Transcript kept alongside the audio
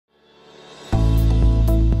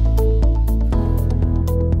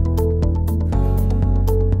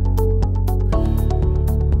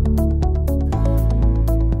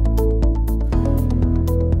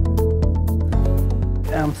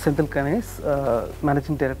Senthil Ganesh,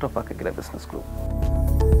 Managing Director of Akagera Business Group.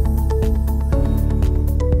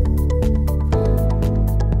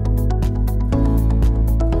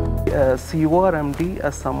 CEO or MD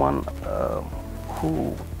as someone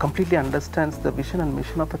who completely understands the vision and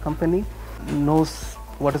mission of the company, knows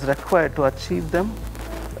what is required to achieve them,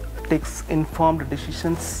 takes informed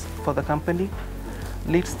decisions for the company,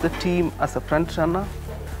 leads the team as a front runner,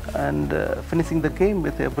 and finishing the game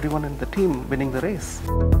with everyone in the team winning the race.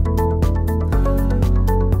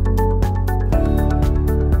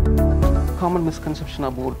 Common misconception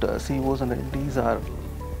about CEOs and MDs are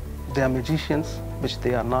they are magicians, which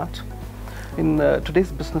they are not. In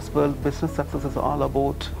today's business world, business success is all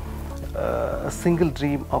about a single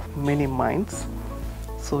dream of many minds.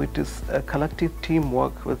 So it is a collective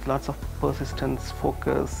teamwork with lots of persistence,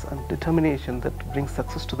 focus, and determination that brings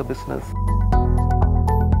success to the business.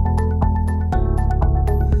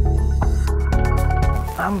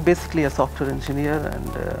 I'm basically a software engineer,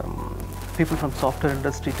 and people from software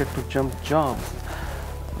industry get to jump jobs,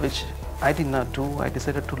 which I did not do. I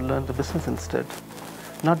decided to learn the business instead.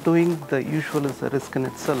 Not doing the usual is a risk in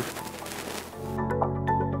itself.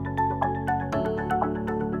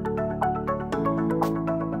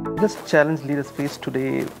 The biggest challenge leaders face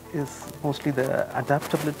today is mostly the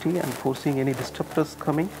adaptability and foreseeing any disruptors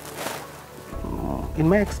coming. In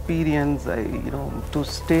my experience, to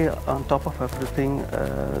stay on top of everything,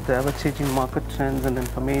 the ever-changing market trends and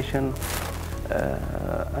information,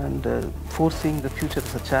 and foreseeing the future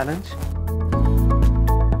is a challenge.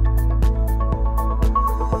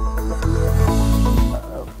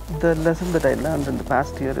 The lesson that I learned in the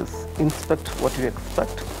past year is inspect what you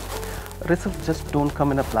expect. Results just don't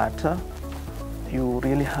come in a platter. You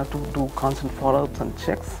really have to do constant follow-ups and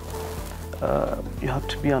checks. You have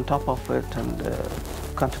to be on top of it and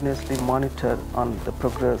continuously monitor on the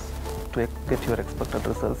progress to get your expected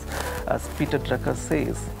results. As Peter Drucker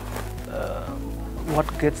says, what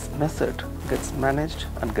gets measured gets managed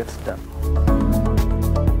and gets done.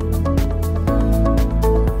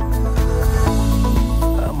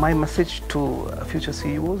 My message to future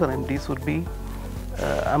CEOs and MDs would be,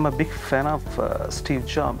 I'm a big fan of Steve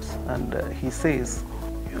Jobs, and he says,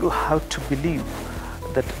 you have to believe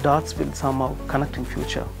that dots will somehow connect in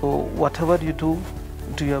future. So whatever you do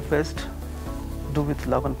your best, do with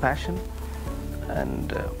love and passion,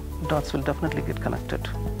 and dots will definitely get connected.